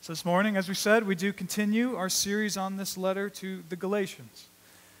So this morning, as we said, we do continue our series on this letter to the Galatians.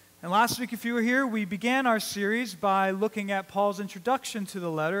 And last week, if you were here, we began our series by looking at Paul's introduction to the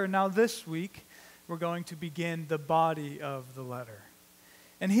letter. And now this week, we're going to begin the body of the letter.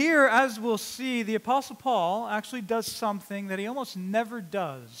 And here, as we'll see, the Apostle Paul actually does something that he almost never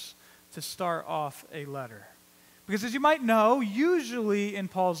does to start off a letter. Because as you might know, usually in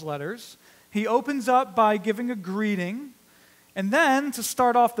Paul's letters, he opens up by giving a greeting. And then, to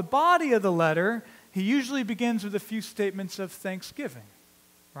start off the body of the letter, he usually begins with a few statements of thanksgiving,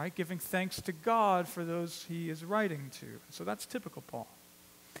 right? Giving thanks to God for those he is writing to. So that's typical Paul.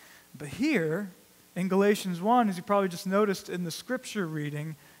 But here, in Galatians 1, as you probably just noticed in the scripture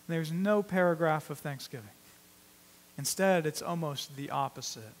reading, there's no paragraph of thanksgiving. Instead, it's almost the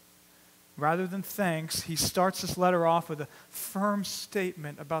opposite. Rather than thanks, he starts this letter off with a firm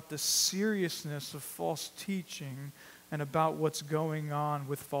statement about the seriousness of false teaching and about what's going on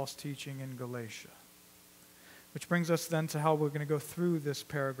with false teaching in Galatia. Which brings us then to how we're going to go through this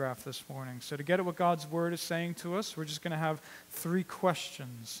paragraph this morning. So to get at what God's Word is saying to us, we're just going to have 3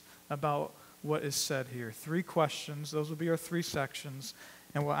 questions about what is said here. 3 questions. Those will be our 3 sections,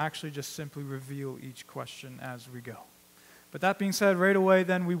 and we'll actually just simply reveal each question as we go. But that being said, right away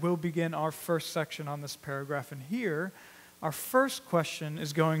then we will begin our first section on this paragraph. And here, our first question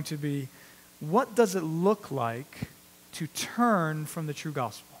is going to be, what does it look like to turn from the true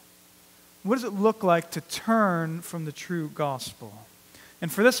gospel? What does it look like to turn from the true gospel? And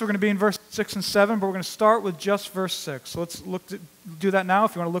for this, we're going to be in verse 6 and 7, but we're going to start with just verse 6. So let's do that now.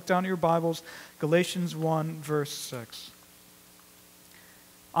 If you want to look down at your Bibles, Galatians 1, verse 6.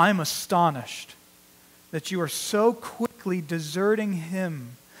 I am astonished that you are so quickly deserting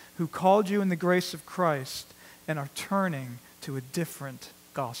him who called you in the grace of Christ and are turning to a different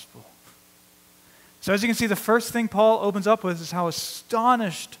gospel. So as you can see, the first thing Paul opens up with is how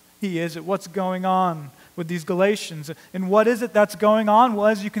astonished he is at what's going on with these Galatians. And what is it that's going on? Well,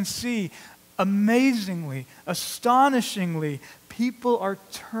 as you can see, amazingly, astonishingly, people are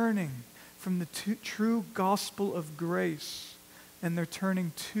turning from the true gospel of grace, and they're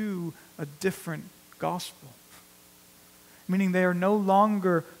turning to a different gospel. Meaning they are no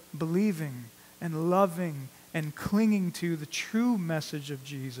longer believing and loving and clinging to the true message of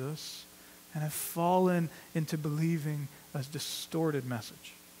Jesus, and have fallen into believing a distorted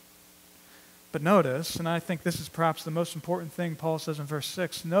message. But notice, and I think this is perhaps the most important thing Paul says in verse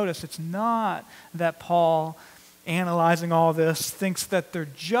 6, notice it's not that Paul, analyzing all this, thinks that they're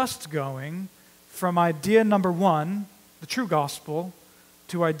just going from idea number 1, the true gospel,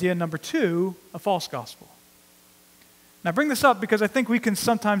 to idea number 2, a false gospel. Now I bring this up because I think we can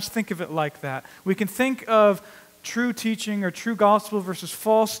sometimes think of it like that. We can think of true teaching or true gospel versus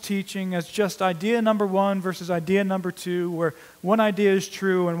false teaching as just idea number 1 versus idea number 2, where one idea is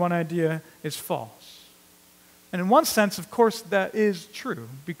true and one idea is false. And in one sense, of course, that is true,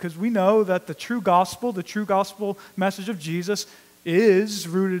 because we know that the true gospel message of Jesus is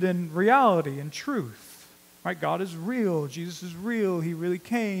rooted in reality and truth. Right? God is real, Jesus is real, he really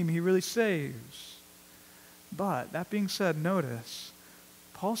came, he really saves. But that being said, notice,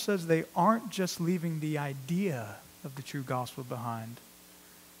 Paul says they aren't just leaving the idea of the true gospel behind.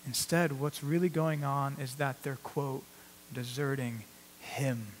 Instead, what's really going on is that they're, quote, deserting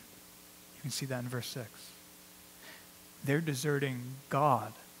him. You can see that in verse 6. They're deserting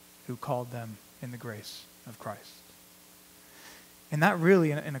God who called them in the grace of Christ. And that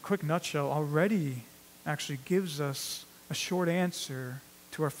really, in a quick nutshell, already actually gives us a short answer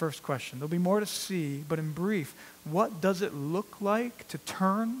to our first question. There'll be more to see, but in brief, what does it look like to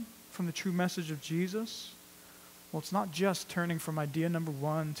turn from the true message of Jesus? Well, it's not just turning from idea number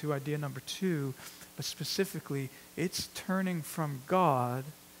 1 to idea number 2, but specifically, it's turning from God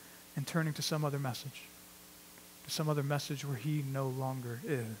and turning to some other message where he no longer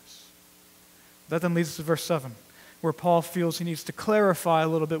is. That then leads us to verse 7, where Paul feels he needs to clarify a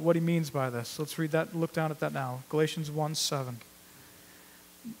little bit what he means by this. Let's read that, look down at that now. Galatians 1:7.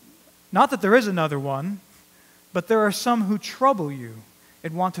 Not that there is another one, but there are some who trouble you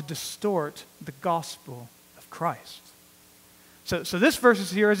and want to distort the gospel of Christ. So this verse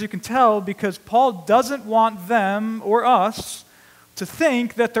is here, as you can tell, because Paul doesn't want them or us to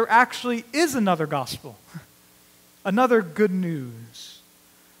think that there actually is another gospel, another good news.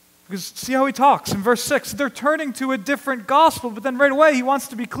 Because see how he talks in verse 6. They're turning to a different gospel, but then right away he wants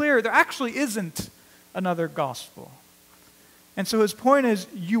to be clear, there actually isn't another gospel. And so his point is,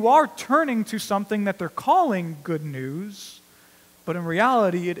 you are turning to something that they're calling good news, but in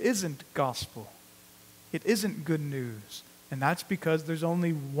reality it isn't gospel. It isn't good news. And that's because there's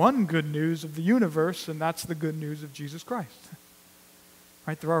only one good news of the universe, and that's the good news of Jesus Christ.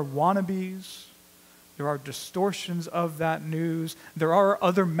 right? There are wannabes. There are distortions of that news. There are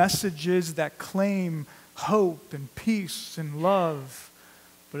other messages that claim hope and peace and love.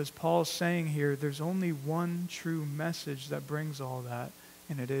 But as Paul is saying here, there's only one true message that brings all that,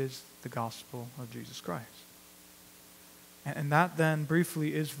 and it is the gospel of Jesus Christ. And that then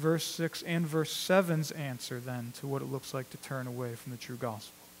briefly is verse 6 and verse 7's answer then to what it looks like to turn away from the true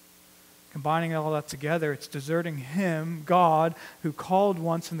gospel. Combining all that together, it's deserting Him, God, who called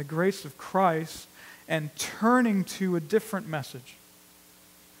once in the grace of Christ, and turning to a different message.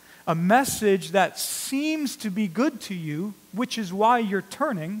 A message that seems to be good to you, which is why you're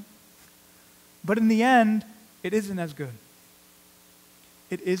turning, but in the end, it isn't as good.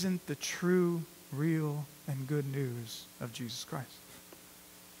 It isn't the true, real, and good news of Jesus Christ.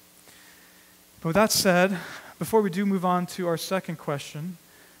 But with that said, before we do move on to our second question,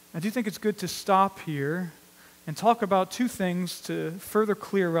 I do think it's good to stop here and talk about two things to further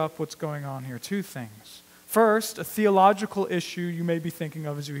clear up what's going on here. Two things. First, a theological issue you may be thinking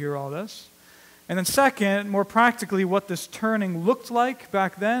of as you hear all this. And then second, more practically, what this turning looked like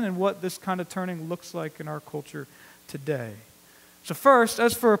back then and what this kind of turning looks like in our culture today. So first,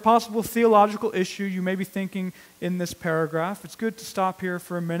 as for a possible theological issue you may be thinking in this paragraph, it's good to stop here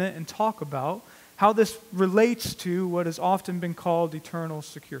for a minute and talk about how this relates to what has often been called eternal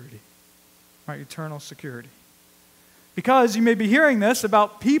security. Right, eternal security. Because you may be hearing this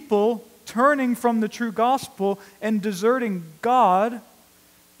about people turning from the true gospel and deserting God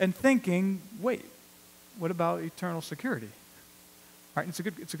and thinking, wait, what about eternal security? Right, it's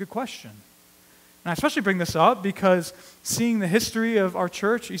a good question. And I especially bring this up because seeing the history of our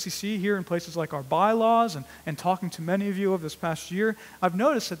church, ECC, here in places like our bylaws and talking to many of you over this past year, I've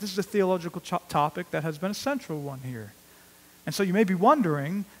noticed that this is a theological topic that has been a central one here. And so you may be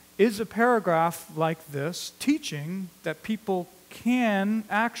wondering, is a paragraph like this teaching that people can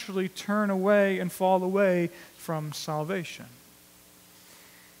actually turn away and fall away from salvation?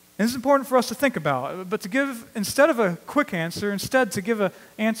 And this is important for us to think about, but to give, instead of a quick answer, instead to give an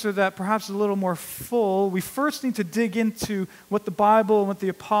answer that perhaps is a little more full, we first need to dig into what the Bible and what the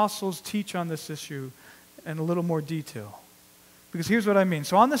apostles teach on this issue in a little more detail. Because here's what I mean.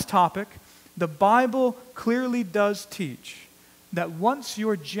 So on this topic, the Bible clearly does teach that once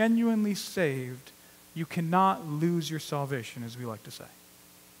you're genuinely saved, you cannot lose your salvation, as we like to say.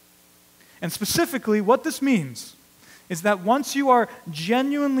 And specifically, what this means is that once you are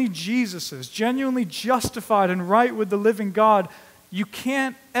genuinely Jesus's, genuinely justified and right with the living God, you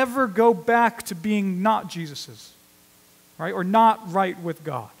can't ever go back to being not Jesus's, right? Or not right with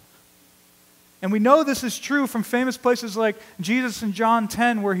God. And we know this is true from famous places like Jesus in John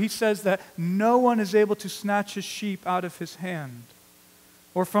 10, where he says that no one is able to snatch his sheep out of his hand.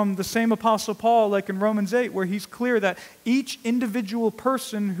 Or from the same Apostle Paul, like in Romans 8, where he's clear that each individual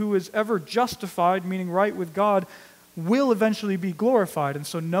person who is ever justified, meaning right with God, will eventually be glorified, and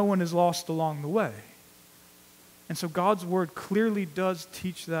so no one is lost along the way. And so God's word clearly does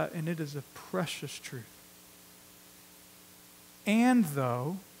teach that, and it is a precious truth. And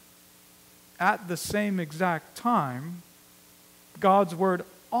though, at the same exact time, God's word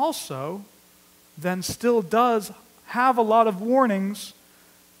also then still does have a lot of warnings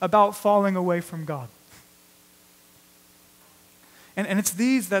about falling away from God. And it's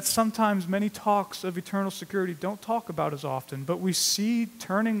these that sometimes many talks of eternal security don't talk about as often, but we see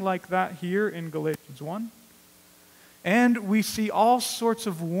turning like that here in Galatians 1. And we see all sorts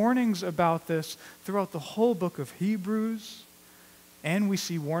of warnings about this throughout the whole book of Hebrews. And we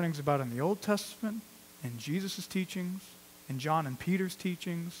see warnings about it in the Old Testament, in Jesus' teachings, in John and Peter's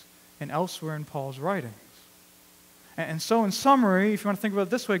teachings, and elsewhere in Paul's writings. And so in summary, if you want to think about it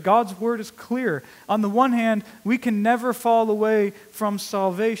this way, God's word is clear. On the one hand, we can never fall away from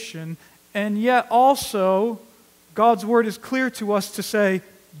salvation, and yet also God's word is clear to us to say,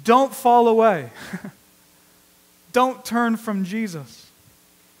 don't fall away. Don't turn from Jesus.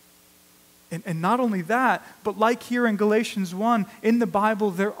 And not only that, but like here in Galatians 1, in the Bible,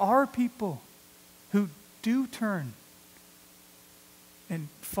 there are people who do turn and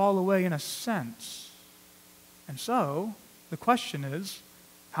fall away in a sense. And so, the question is,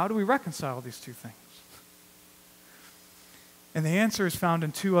 how do we reconcile these two things? And the answer is found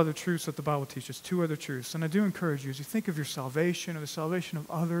in two other truths that the Bible teaches, two other truths. And I do encourage you, as you think of your salvation or the salvation of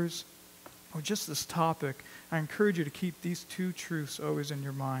others, or just this topic, I encourage you to keep these two truths always in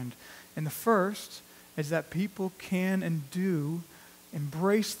your mind. And the first is that people can and do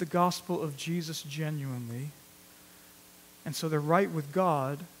embrace the gospel of Jesus genuinely, and so they're right with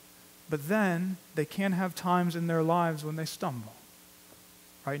God, but then they can have times in their lives when they stumble,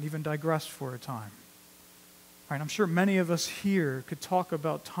 right, and even digress for a time. Right, I'm sure many of us here could talk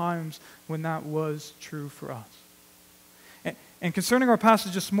about times when that was true for us. And concerning our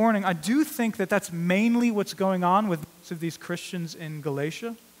passage this morning, I do think that that's mainly what's going on with most of these Christians in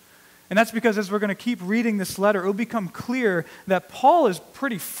Galatia. And that's because as we're going to keep reading this letter, it will become clear that Paul is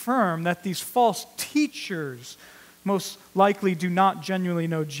pretty firm that these false teachers most likely do not genuinely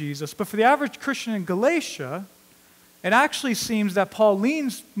know Jesus. But for the average Christian in Galatia, it actually seems that Paul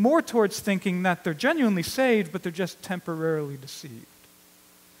leans more towards thinking that they're genuinely saved, but they're just temporarily deceived.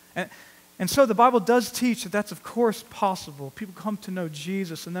 And so the Bible does teach that that's of course possible. People come to know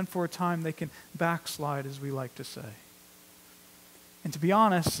Jesus, and then for a time they can backslide, as we like to say. And to be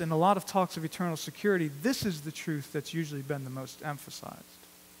honest, in a lot of talks of eternal security, this is the truth that's usually been the most emphasized.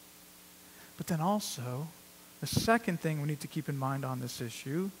 But then also, the second thing we need to keep in mind on this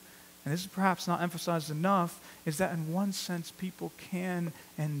issue, and this is perhaps not emphasized enough, is that in one sense people can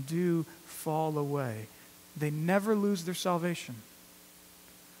and do fall away. They never lose their salvation.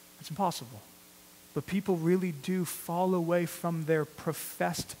 It's impossible. But people really do fall away from their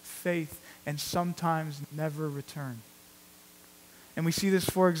professed faith and sometimes never return. And we see this,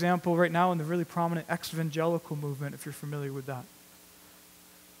 for example, right now in the really prominent ex-evangelical movement, if you're familiar with that.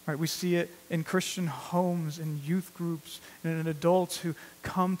 Right, we see it in Christian homes, in youth groups, and in adults who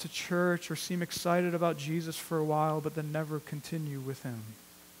come to church or seem excited about Jesus for a while, but then never continue with him.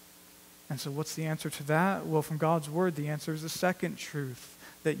 And so what's the answer to that? Well, from God's word, the answer is the second truth.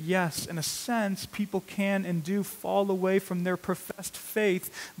 That yes, in a sense, people can and do fall away from their professed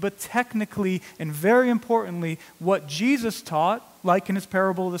faith, but technically and very importantly, what Jesus taught, like in his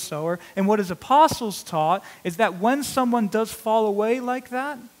parable of the sower, and what his apostles taught, is that when someone does fall away like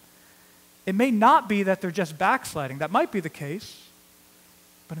that, it may not be that they're just backsliding. That might be the case,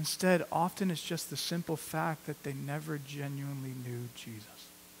 but instead, often it's just the simple fact that they never genuinely knew Jesus.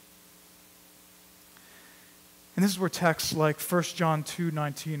 And this is where texts like 1 John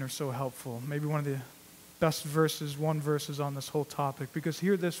 2:19 are so helpful. Maybe one of the best verses on this whole topic. Because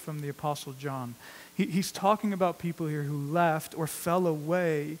hear this from the Apostle John. He's talking about people here who left or fell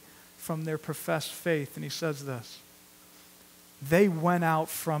away from their professed faith. And he says this: they went out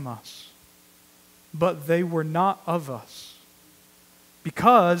from us, but they were not of us.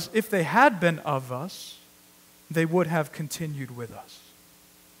 Because if they had been of us, they would have continued with us.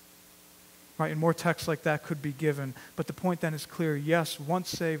 Right, and more texts like that could be given. But the point then is clear. Yes, once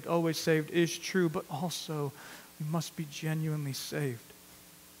saved, always saved is true, but also we must be genuinely saved.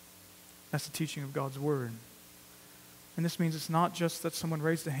 That's the teaching of God's word. And this means it's not just that someone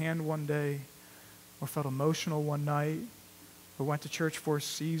raised a hand one day or felt emotional one night or went to church for a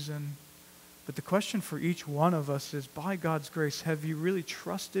season. But the question for each one of us is, by God's grace, have you really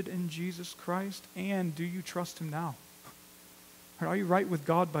trusted in Jesus Christ? And do you trust him now? Or are you right with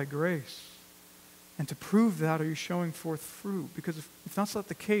God by grace? And to prove that, are you showing forth fruit? Because if that's not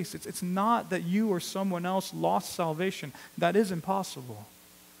the case, it's not that you or someone else lost salvation. That is impossible.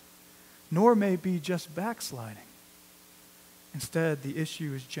 Nor may it be just backsliding. Instead, the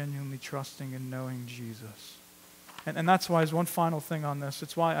issue is genuinely trusting and knowing Jesus. And that's why, as one final thing on this,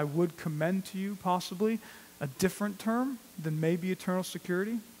 it's why I would commend to you possibly a different term than maybe eternal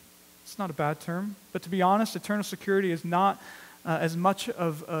security. It's not a bad term. But to be honest, eternal security is not as much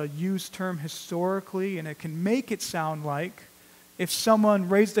of a used term historically, and it can make it sound like if someone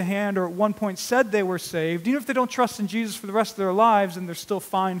raised a hand or at one point said they were saved, even if they don't trust in Jesus for the rest of their lives, then they're still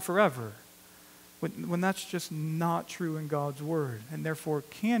fine forever. When that's just not true in God's word, and therefore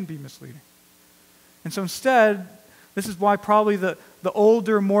can be misleading. And so instead, this is why probably the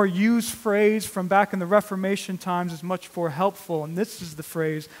older, more used phrase from back in the Reformation times is much more helpful, and this is the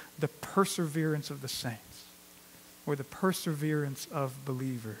phrase, the perseverance of the saints. Or the perseverance of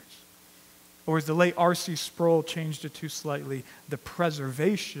believers. Or as the late R.C. Sproul changed it to slightly, the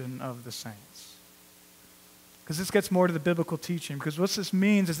preservation of the saints. Because this gets more to the biblical teaching. Because what this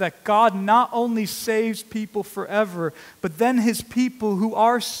means is that God not only saves people forever, but then his people who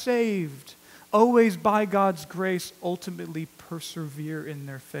are saved, always by God's grace, ultimately persevere in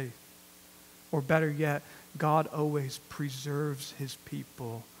their faith. Or better yet, God always preserves his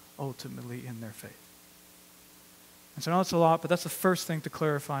people ultimately in their faith. And so I know it's a lot, but that's the first thing to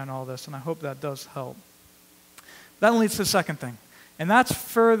clarify in all this, and I hope that does help. That leads to the second thing, and that's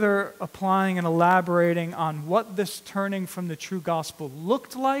further applying and elaborating on what this turning from the true gospel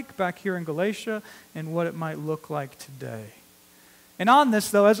looked like back here in Galatia and what it might look like today. And on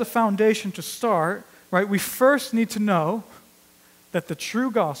this, though, as a foundation to start, right, we first need to know that the true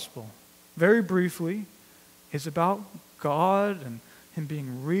gospel, very briefly, is about God and him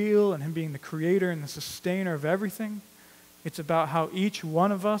being real and him being the creator and the sustainer of everything. It's about how each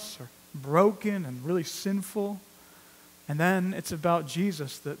one of us are broken and really sinful. And then it's about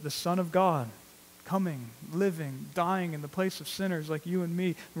Jesus, the Son of God, coming, living, dying in the place of sinners like you and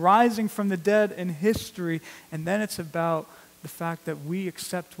me, rising from the dead in history. And then it's about the fact that we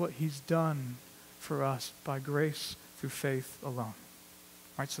accept what he's done for us by grace through faith alone.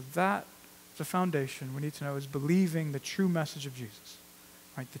 All right, so that is the foundation we need to know, is believing the true message of Jesus,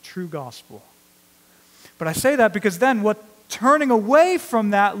 right, the true gospel. But I say that because then what turning away from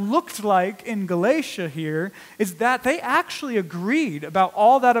that looked like in Galatia here is that they actually agreed about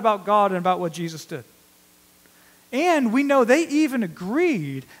all that about God and about what Jesus did. And we know they even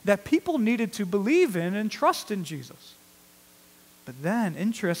agreed that people needed to believe in and trust in Jesus. But then,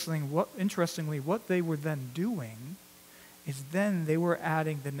 interestingly, what they were then doing is then they were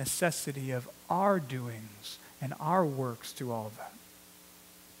adding the necessity of our doings and our works to all of that.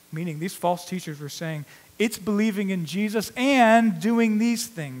 Meaning these false teachers were saying, it's believing in Jesus and doing these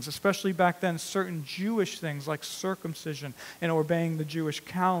things, especially back then, certain Jewish things like circumcision and obeying the Jewish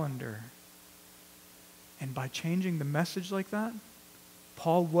calendar. And by changing the message like that,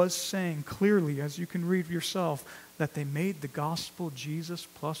 Paul was saying clearly, as you can read yourself, that they made the gospel Jesus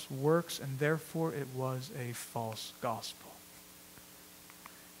plus works, and therefore it was a false gospel.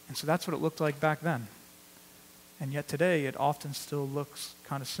 And so that's what it looked like back then. And yet today, it often still looks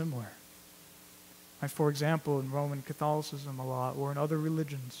kind of similar. Like, for example, in Roman Catholicism a lot, or in other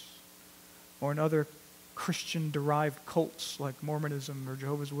religions, or in other Christian-derived cults like Mormonism or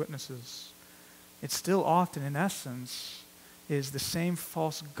Jehovah's Witnesses, it still often, in essence, is the same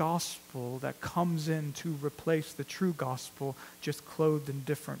false gospel that comes in to replace the true gospel, just clothed in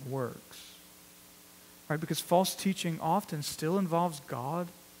different works. Right? Because false teaching often still involves God,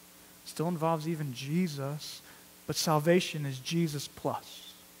 still involves even Jesus, but salvation is Jesus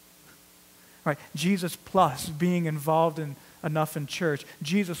plus. Right? Jesus plus being involved in enough in church.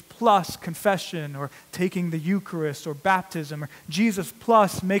 Jesus plus confession or taking the Eucharist or baptism. Or Jesus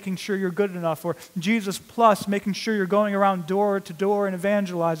plus making sure you're good enough. Or Jesus plus making sure you're going around door to door and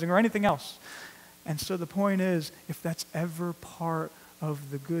evangelizing or anything else. And so the point is, if that's ever part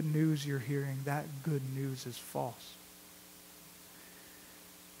of the good news you're hearing, that good news is false.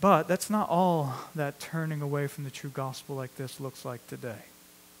 But that's not all that turning away from the true gospel like this looks like today.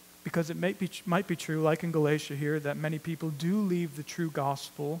 Because it might be true, like in Galatia here, that many people do leave the true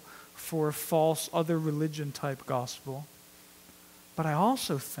gospel for a false other religion type gospel. But I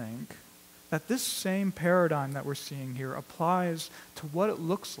also think that this same paradigm that we're seeing here applies to what it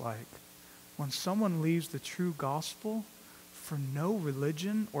looks like when someone leaves the true gospel for no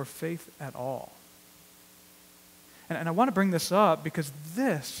religion or faith at all. And I want to bring this up because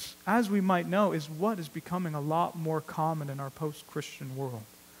this, as we might know, is what is becoming a lot more common in our post-Christian world.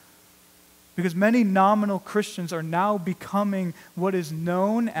 Because many nominal Christians are now becoming what is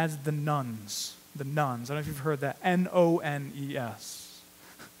known as the nones. The nuns. I don't know if you've heard that. N-O-N-E-S.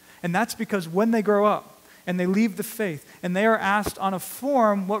 And that's because when they grow up and they leave the faith and they are asked on a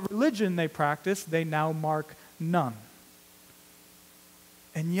form what religion they practice, they now mark none.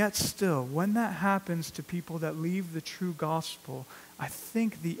 And yet still, when that happens to people that leave the true gospel, I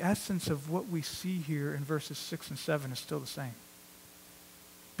think the essence of what we see here in verses 6 and 7 is still the same.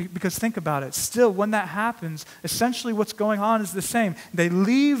 Because think about it. Still, when that happens, essentially what's going on is the same. They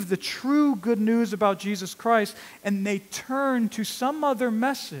leave the true good news about Jesus Christ and they turn to some other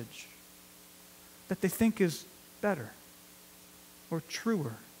message that they think is better or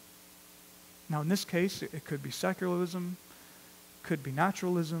truer. Now, in this case, it could be secularism, could be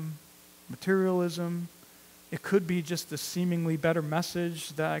naturalism, materialism. It could be just a seemingly better message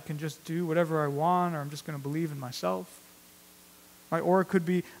that I can just do whatever I want, or I'm just going to believe in myself. Right? Or it could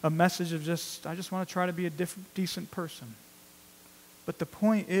be a message of I just want to try to be a decent person. But the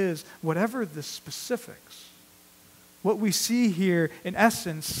point is, whatever the specifics, what we see here, in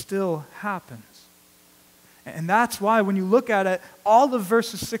essence, still happens. And that's why when you look at it, all of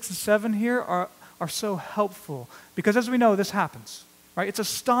verses 6 and 7 here are so helpful. Because as we know, this happens. Right? It's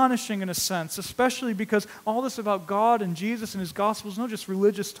astonishing in a sense, especially because all this about God and Jesus and his gospel is not just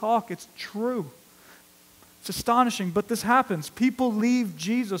religious talk, it's true. It's astonishing, but this happens. People leave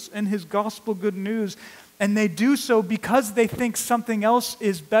Jesus and his gospel good news, and they do so because they think something else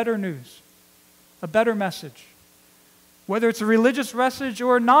is better news, a better message, whether it's a religious message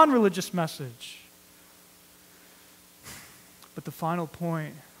or a non-religious message. But the final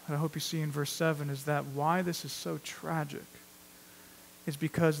point that I hope you see in verse 7 is that why this is so tragic is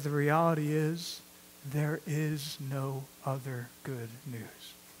because the reality is there is no other good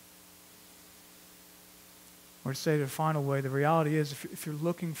news. Or to say it a final way, the reality is if you're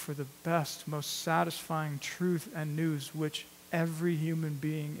looking for the best, most satisfying truth and news, which every human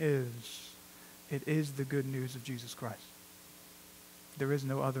being is, it is the good news of Jesus Christ. There is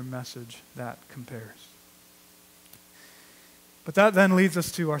no other message that compares. But that then leads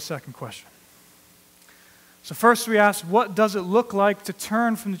us to our second question. So first we asked, what does it look like to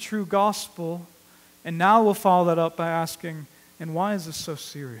turn from the true gospel? And now we'll follow that up by asking, and why is this so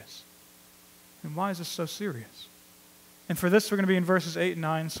serious? And why is this so serious? And for this, we're going to be in verses 8 and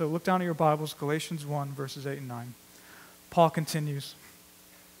 9. So look down at your Bibles, Galatians 1, verses 8 and 9. Paul continues,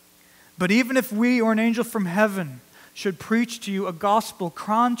 "But even if we or an angel from heaven should preach to you a gospel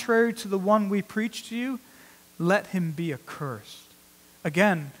contrary to the one we preach to you, let him be accursed."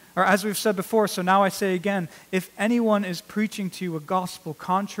 Again, or as we've said before, so now I say again, if anyone is preaching to you a gospel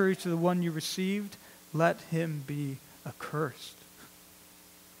contrary to the one you received, let him be accursed.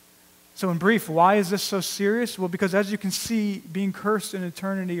 So in brief, why is this so serious? Well, because as you can see, being cursed and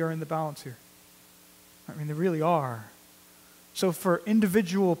eternity are in the balance here. I mean, they really are. So for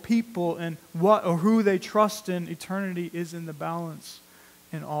individual people and what or who they trust in, eternity is in the balance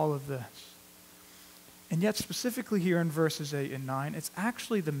in all of this. And yet specifically here in verses 8 and 9, it's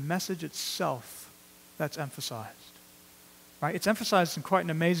actually the message itself that's emphasized. Right? It's emphasized in quite an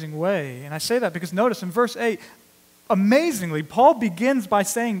amazing way. And I say that because notice in verse 8, amazingly, Paul begins by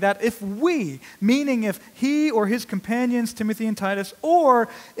saying that if we, meaning if he or his companions, Timothy and Titus, or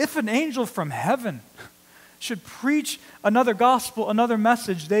if an angel from heaven should preach another gospel, another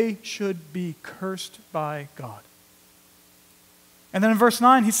message, they should be cursed by God. And then in verse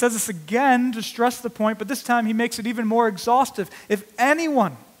 9, he says this again to stress the point, but this time he makes it even more exhaustive. If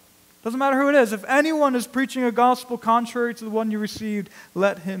anyone, doesn't matter who it is, if anyone is preaching a gospel contrary to the one you received,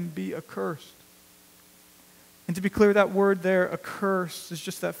 let him be accursed. And to be clear, that word there, accursed, is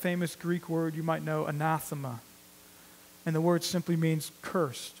just that famous Greek word you might know, anathema. And the word simply means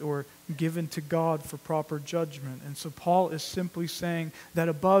cursed or given to God for proper judgment. And so Paul is simply saying that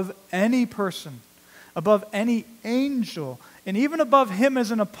above any person, above any angel, and even above him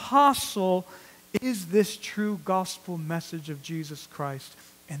as an apostle, is this true gospel message of Jesus Christ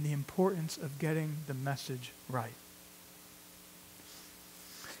and the importance of getting the message right.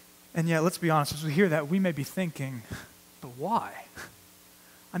 And yet, let's be honest, as we hear that, we may be thinking, but why?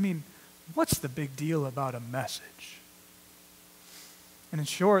 I mean, what's the big deal about a message? And in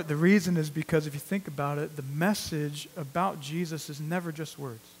short, the reason is because if you think about it, the message about Jesus is never just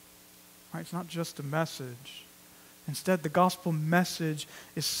words. Right? It's not just a message. Instead, the gospel message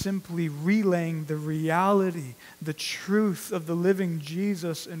is simply relaying the reality, the truth of the living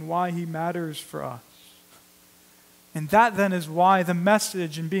Jesus and why he matters for us. And that then is why the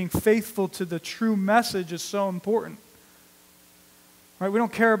message and being faithful to the true message is so important. Right? We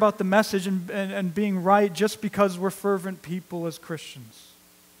don't care about the message and being right just because we're fervent people as Christians.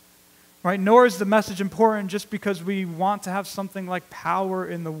 Right? Nor is the message important just because we want to have something like power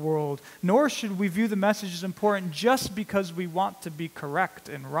in the world. Nor should we view the message as important just because we want to be correct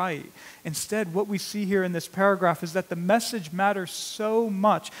and right. Instead, what we see here in this paragraph is that the message matters so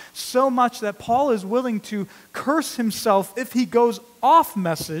much that Paul is willing to curse himself if he goes off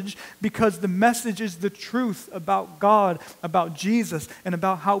message because the message is the truth about God, about Jesus, and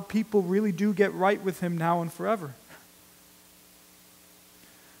about how people really do get right with him now and forever.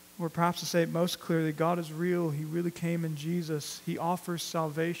 Or perhaps to say it most clearly, God is real. He really came in Jesus. He offers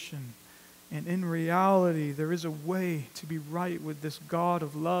salvation. And in reality, there is a way to be right with this God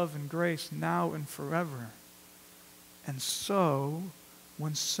of love and grace now and forever. And so,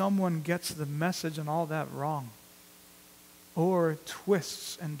 when someone gets the message and all that wrong, or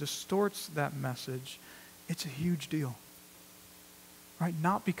twists and distorts that message, it's a huge deal. Right?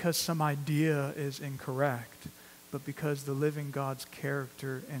 Not because some idea is incorrect, but because the living God's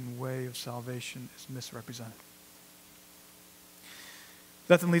character and way of salvation is misrepresented.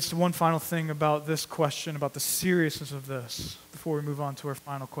 That then leads to one final thing about this question, about the seriousness of this, before we move on to our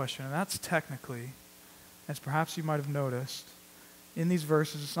final question. And that's technically, as perhaps you might have noticed, in these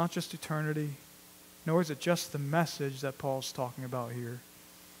verses, it's not just eternity, nor is it just the message that Paul's talking about here.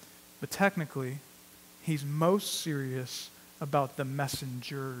 But technically, he's most serious about the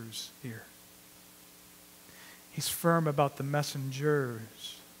messengers here. He's firm about the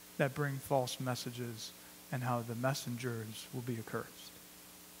messengers that bring false messages and how the messengers will be accursed.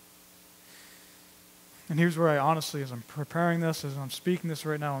 And here's where I honestly, as I'm preparing this, as I'm speaking this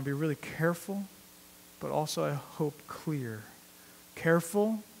right now, I want to be really careful, but also I hope clear.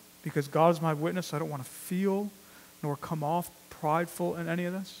 Careful because God is my witness. I don't want to feel nor come off prideful in any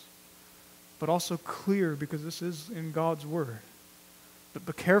of this. But also clear because this is in God's word.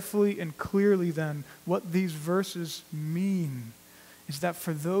 But carefully and clearly then, what these verses mean is that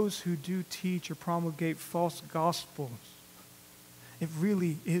for those who do teach or promulgate false gospels, it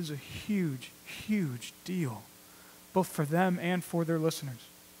really is a huge, huge deal, both for them and for their listeners.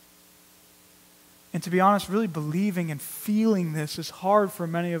 And to be honest, really believing and feeling this is hard for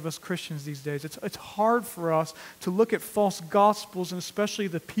many of us Christians these days. It's hard for us to look at false gospels, and especially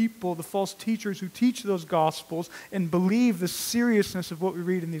the people, the false teachers who teach those gospels, and believe the seriousness of what we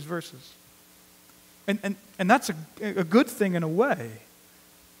read in these verses. And that's a good thing in a way,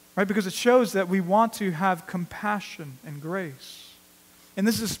 right? Because it shows that we want to have compassion and grace. And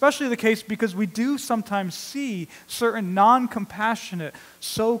this is especially the case because we do sometimes see certain non-compassionate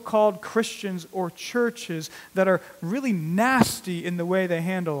so-called Christians or churches that are really nasty in the way they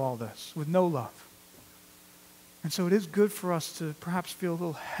handle all this with no love. And so it is good for us to perhaps feel a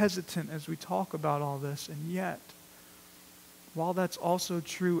little hesitant as we talk about all this. And yet, while that's also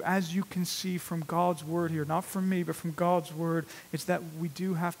true, as you can see from God's word here, not from me, but from God's word, it's that we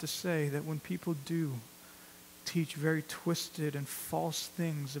do have to say that when people do teach very twisted and false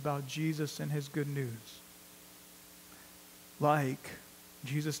things about Jesus and his good news, like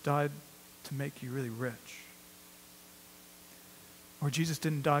Jesus died to make you really rich, or Jesus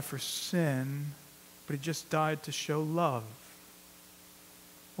didn't die for sin, but he just died to show love,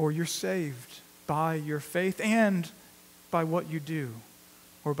 or you're saved by your faith and by what you do,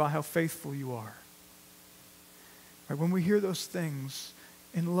 or by how faithful you are. Right? When we hear those things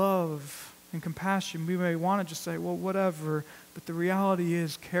in love and compassion, we may want to just say, well, whatever, but the reality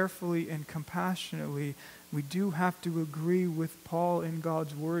is, carefully and compassionately, we do have to agree with Paul in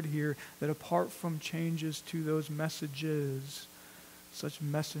God's word here that apart from changes to those messages, such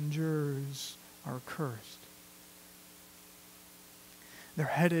messengers are accursed. They're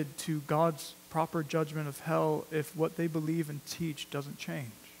headed to God's proper judgment of hell if what they believe and teach doesn't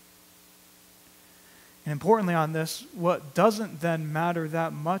change. And importantly on this, what doesn't then matter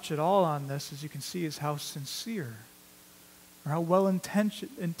that much at all on this, as you can see, is how sincere or how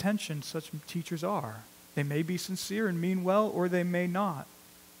well-intentioned such teachers are. They may be sincere and mean well, or they may not.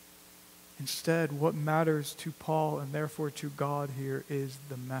 Instead, what matters to Paul and therefore to God here is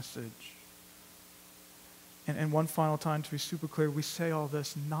the message. And one final time, to be super clear, we say all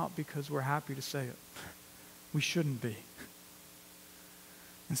this not because we're happy to say it. We shouldn't be.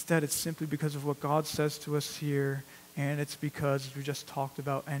 Instead, it's simply because of what God says to us here, and it's because, as we just talked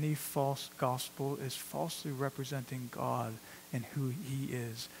about, any false gospel is falsely representing God and who he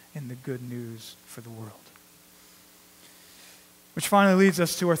is in the good news for the world. Which finally leads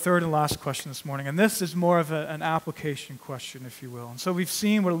us to our third and last question this morning, and this is more of an application question, if you will. And so we've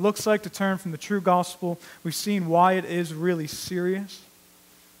seen what it looks like to turn from the true gospel. We've seen why it is really serious.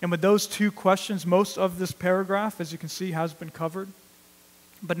 And with those two questions, most of this paragraph, as you can see, has been covered.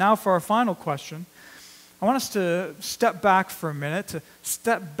 But now for our final question, I want us to step back for a minute, to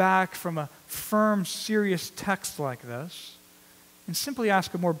step back from a firm, serious text like this, and simply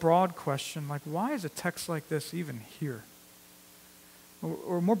ask a more broad question, like, why is a text like this even here?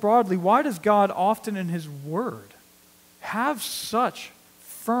 Or more broadly, why does God often in his word have such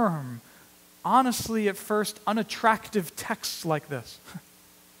firm, honestly at first unattractive texts like this?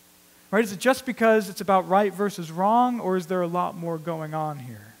 Right? Is it just because it's about right versus wrong, or is there a lot more going on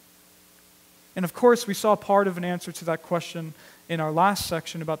here? And of course, we saw part of an answer to that question in our last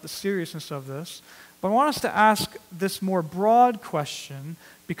section about the seriousness of this. But I want us to ask this more broad question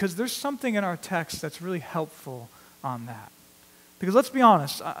because there's something in our text that's really helpful on that. Because let's be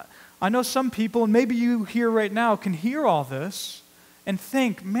honest, I know some people, and maybe you here right now, can hear all this and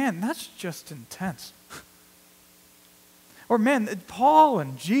think, man, that's just intense. Or man, Paul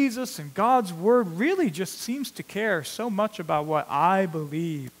and Jesus and God's word really just seems to care so much about what I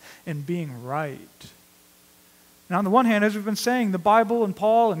believe in being right. And on the one hand, as we've been saying, the Bible and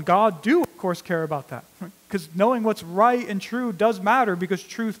Paul and God do, of course, care about that. Because knowing what's right and true does matter because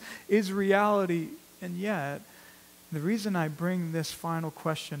truth is reality. And yet, the reason I bring this final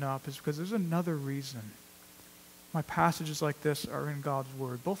question up is because there's another reason why passages like this are in God's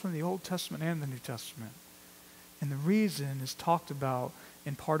word, both in the Old Testament and the New Testament. And the reason is talked about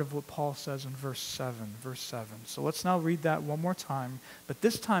in part of what Paul says in verse 7. So let's now read that one more time. But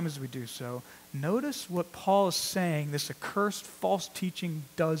this time as we do so, notice what Paul is saying this accursed false teaching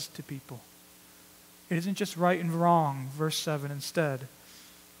does to people. It isn't just right and wrong, verse 7 instead.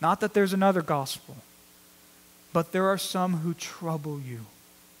 Not that there's another gospel, but there are some who trouble you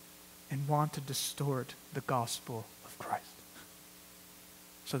and want to distort the gospel of Christ.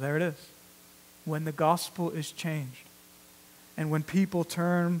 So there it is. When the gospel is changed, and when people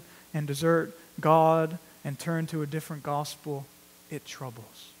turn and desert God and turn to a different gospel, it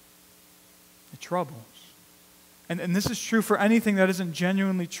troubles. It troubles. And this is true for anything that isn't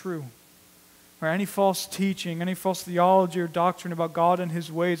genuinely true. or any false teaching, any false theology or doctrine about God and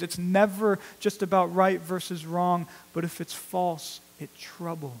his ways, it's never just about right versus wrong, but if it's false, it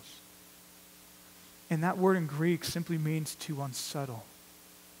troubles. And that word in Greek simply means to unsettle,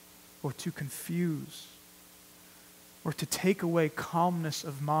 or to confuse, or to take away calmness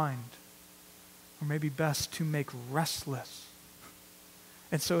of mind, or maybe best, to make restless.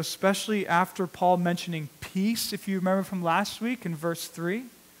 And so especially after Paul mentioning peace, if you remember from last week in verse 3,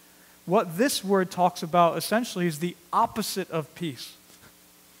 what this word talks about essentially is the opposite of peace.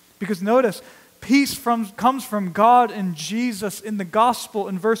 Because notice, peace comes from God and Jesus in the gospel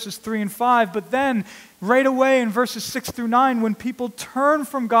in verses 3 and 5, but then right away in verses 6 through 9, when people turn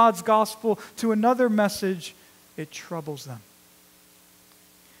from God's gospel to another message, it troubles them.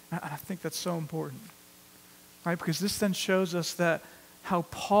 And I think that's so important, right? Because this then shows us that how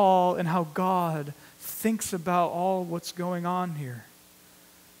Paul and how God thinks about all what's going on here.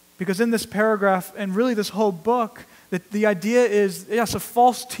 Because in this paragraph, and really this whole book, the idea is, yes, a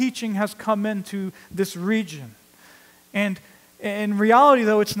false teaching has come into this region. And in reality,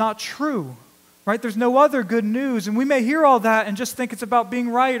 though, it's not true, right? There's no other good news. And we may hear all that and just think it's about being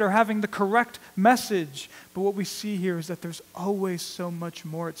right or having the correct message. But what we see here is that there's always so much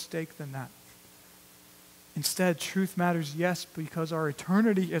more at stake than that. Instead, truth matters, yes, because our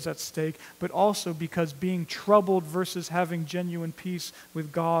eternity is at stake, but also because being troubled versus having genuine peace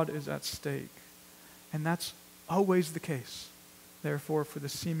with God is at stake. And that's always the case, therefore, for the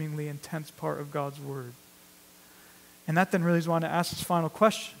seemingly intense part of God's Word. And that then really is why I want to ask this final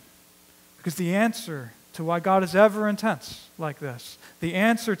question. Because the answer to why God is ever intense like this, the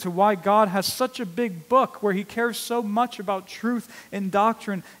answer to why God has such a big book where he cares so much about truth and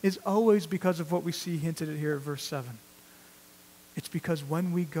doctrine is always because of what we see hinted at here at verse 7. It's because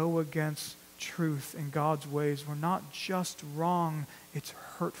when we go against truth and God's ways, we're not just wrong, it's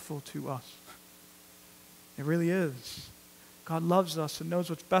hurtful to us. It really is. God loves us and knows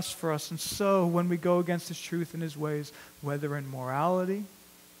what's best for us, and so when we go against his truth and his ways, whether in morality,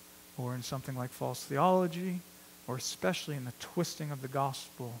 or in something like false theology, or especially in the twisting of the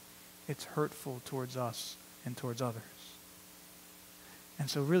gospel, it's hurtful towards us and towards others. And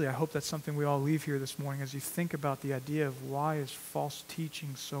so really, I hope that's something we all leave here this morning as you think about the idea of why is false teaching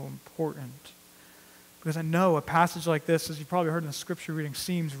so important. Because I know a passage like this, as you probably heard in the scripture reading,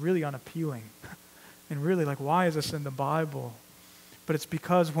 seems really unappealing. And really, like, why is this in the Bible? But it's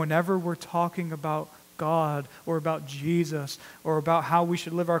because whenever we're talking about God or about Jesus or about how we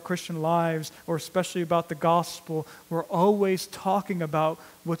should live our Christian lives or especially about the gospel, we're always talking about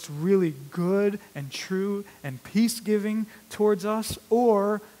what's really good and true and peace-giving towards us,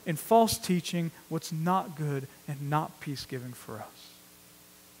 or in false teaching, what's not good and not peace-giving for us.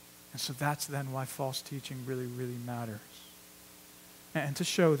 And so that's then why false teaching really, really matters. And to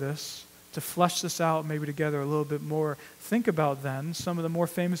show this, to flesh this out maybe together a little bit more, think about then some of the more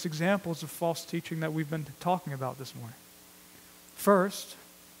famous examples of false teaching that we've been talking about this morning. First,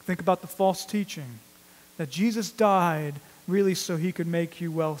 think about the false teaching that Jesus died really so he could make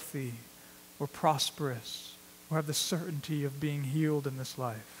you wealthy or prosperous or have the certainty of being healed in this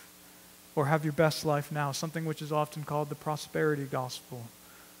life or have your best life now, something which is often called the prosperity gospel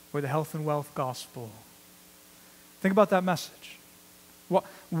or the health and wealth gospel. Think about that message.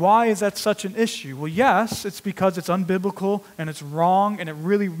 Why is that such an issue? Well, yes, it's because it's unbiblical and it's wrong and it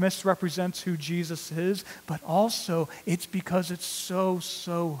really misrepresents who Jesus is, but also it's because it's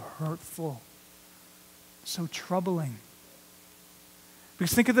so hurtful, so troubling.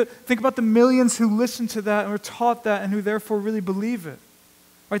 Because think about the millions who listen to that and are taught that and who therefore really believe it.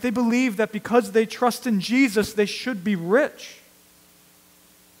 Right? They believe that because they trust in Jesus, they should be rich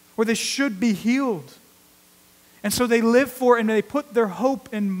or they should be healed. And so they live for and they put their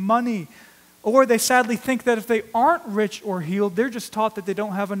hope in money. Or they sadly think that if they aren't rich or healed, they're just taught that they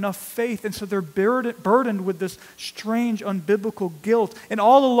don't have enough faith. And so they're burdened with this strange, unbiblical guilt. And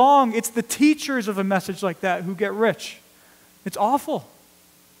all along, it's the teachers of a message like that who get rich. It's awful.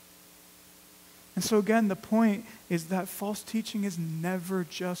 And so again, the point is that false teaching is never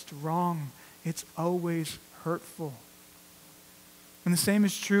just wrong. It's always hurtful. And the same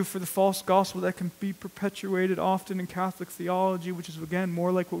is true for the false gospel that can be perpetuated often in Catholic theology, which is, again,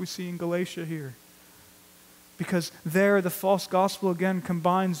 more like what we see in Galatia here. Because there, the false gospel, again,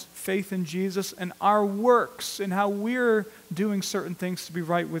 combines faith in Jesus and our works and how we're doing certain things to be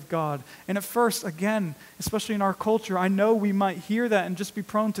right with God. And at first, again, especially in our culture, I know we might hear that and just be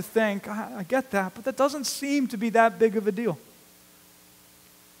prone to think, I get that, but that doesn't seem to be that big of a deal.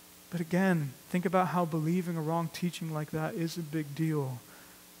 But again, think about how believing a wrong teaching like that is a big deal.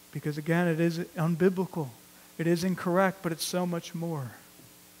 Because again, it is unbiblical. It is incorrect, but it's so much more.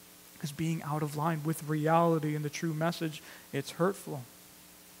 Because being out of line with reality and the true message, it's hurtful.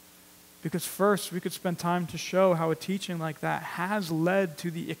 Because first, we could spend time to show how a teaching like that has led to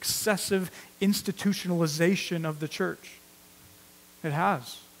the excessive institutionalization of the church. It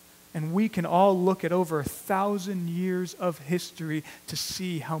has. And we can all look at over 1,000 years of history to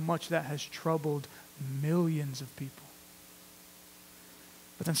see how much that has troubled millions of people.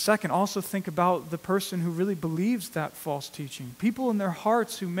 But then second, also think about the person who really believes that false teaching. People in their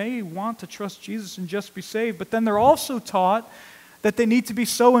hearts who may want to trust Jesus and just be saved, but then they're also taught that they need to be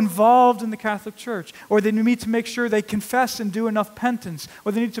so involved in the Catholic Church, or they need to make sure they confess and do enough penance,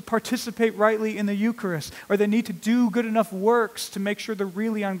 or they need to participate rightly in the Eucharist, or they need to do good enough works to make sure they're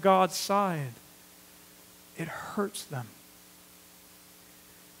really on God's side. It hurts them.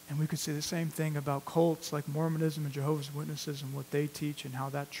 And we could say the same thing about cults like Mormonism and Jehovah's Witnesses and what they teach and how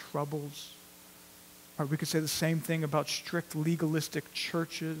that troubles. Or we could say the same thing about strict legalistic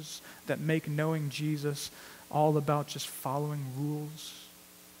churches that make knowing Jesus all about just following rules.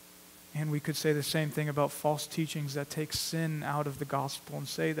 And we could say the same thing about false teachings that take sin out of the gospel and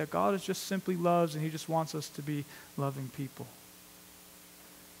say that God is just simply loves and he just wants us to be loving people.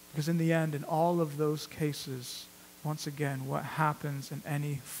 Because in the end, in all of those cases, once again, what happens in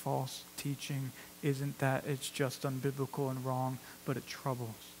any false teaching isn't that it's just unbiblical and wrong, but it troubles.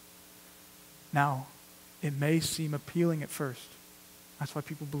 Now, it may seem appealing at first. That's why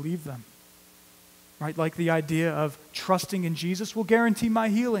people believe them. Right? Like the idea of trusting in Jesus will guarantee my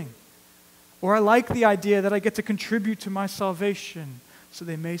healing. Or I like the idea that I get to contribute to my salvation. So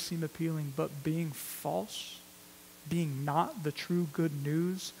they may seem appealing, but being false, being not the true good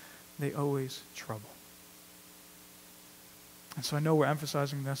news, they always trouble. And so I know we're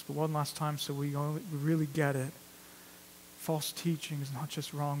emphasizing this, but one last time so we really get it. False teaching is not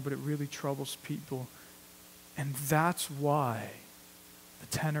just wrong, but it really troubles people. And that's why the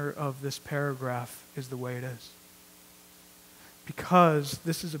tenor of this paragraph is the way it is. Because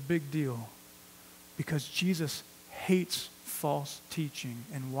this is a big deal. Because Jesus hates false teaching.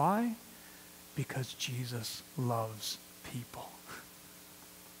 And why? Because Jesus loves people.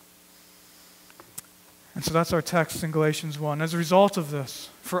 And so that's our text in Galatians 1. As a result of this,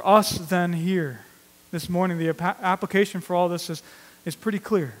 for us then here, this morning, the application for all this is pretty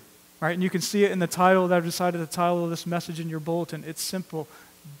clear. Right? And you can see it in the title that I've decided the title of this message in your bulletin. It's simple.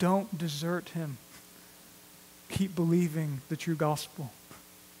 Don't desert him. Keep believing the true gospel.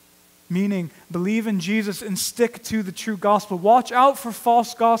 Meaning, believe in Jesus and stick to the true gospel. Watch out for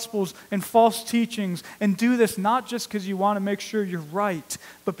false gospels and false teachings. And do this not just because you want to make sure you're right,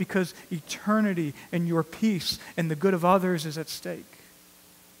 but because eternity and your peace and the good of others is at stake.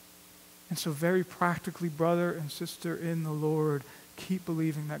 And so very practically, brother and sister in the Lord, keep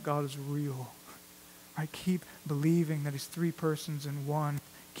believing that God is real. Right? Keep believing that he's three persons in one.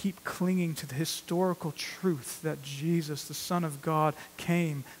 Keep clinging to the historical truth that Jesus, the Son of God,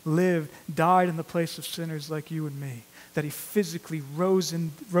 came, lived, died in the place of sinners like you and me. That he physically rose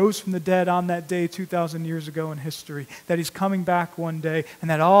from the dead on that day 2,000 years ago in history. That he's coming back one day, and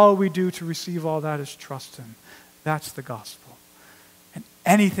that all we do to receive all that is trust him. That's the gospel. And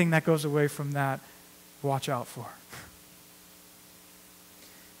anything that goes away from that, watch out for.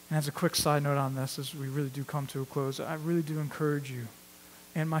 And as a quick side note on this, as we really do come to a close, I really do encourage you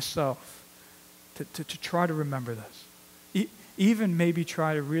and myself to try to remember this. Even maybe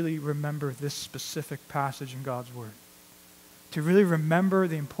try to really remember this specific passage in God's Word. To really remember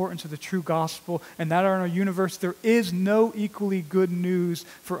the importance of the true gospel and that in our universe there is no equally good news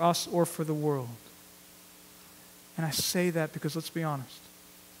for us or for the world. And I say that because let's be honest,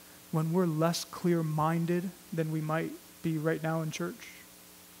 when we're less clear-minded than we might be right now in church,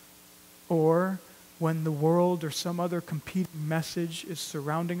 or when the world or some other competing message is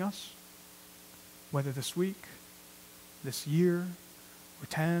surrounding us, whether this week, this year, or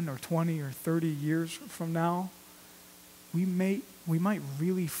 10 or 20 or 30 years from now, we might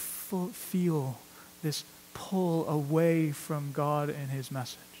really feel this pull away from God and his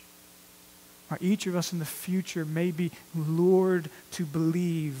message. Or each of us in the future may be lured to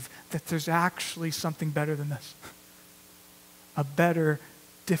believe that there's actually something better than this. A better,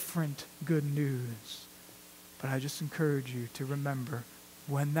 different good news. But I just encourage you to remember,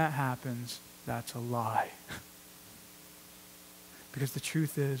 when that happens, that's a lie. Because the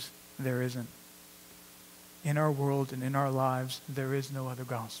truth is, there isn't. In our world and in our lives, there is no other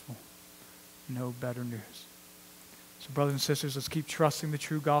gospel. No better news. So brothers and sisters, let's keep trusting the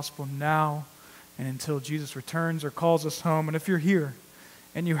true gospel now and until Jesus returns or calls us home. And if you're here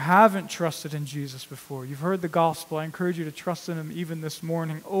and you haven't trusted in Jesus before, you've heard the gospel, I encourage you to trust in him even this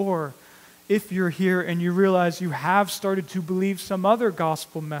morning. Or if you're here and you realize you have started to believe some other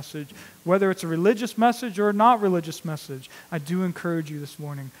gospel message, whether it's a religious message or a not religious message, I do encourage you this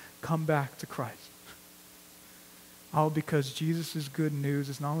morning, come back to Christ. All because Jesus' good news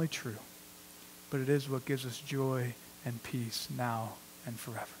is not only true, but it is what gives us joy and peace now and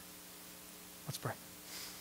forever. Let's pray.